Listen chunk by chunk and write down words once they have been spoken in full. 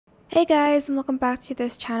Hey guys, and welcome back to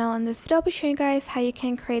this channel. In this video I'll be showing you guys how you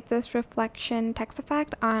can create this reflection text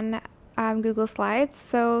effect on Google Slides.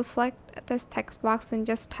 So select this text box and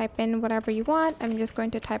just type in whatever you want. I'm just going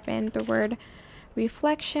to type in the word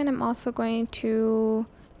reflection. I'm also going to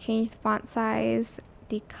change the font size,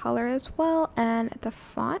 the color as well, and the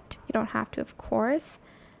font. You don't have to, of course,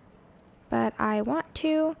 but I want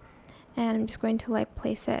to, and I'm just going to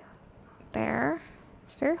place it there.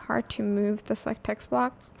 It's very hard to move the select text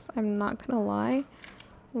box, I'm not gonna lie.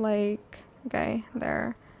 Okay,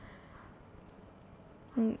 there.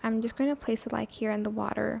 And I'm just going to place it here in the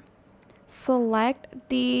water. Select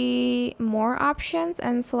the more options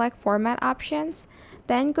and select format options.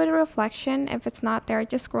 Then go to reflection. If it's not there,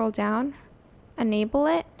 just scroll down, enable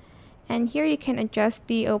it. And here you can adjust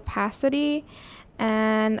the opacity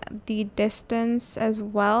and the distance as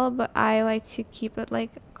well, but I like to keep it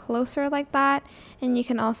closer like that. And you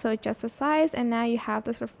can also adjust the size, and now you have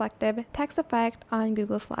this reflective text effect on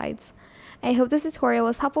Google Slides. I hope this tutorial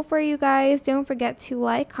was helpful for you guys. Don't forget to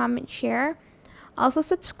like, comment, share. Also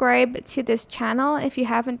subscribe to this channel if you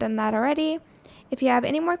haven't done that already. If you have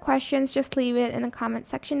any more questions, just leave it in the comment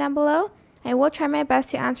section down below. I will try my best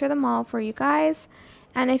to answer them all for you guys.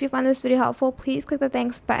 And if you found this video helpful, please click the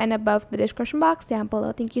thanks button above the description box down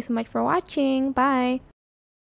below. Thank you so much for watching. Bye!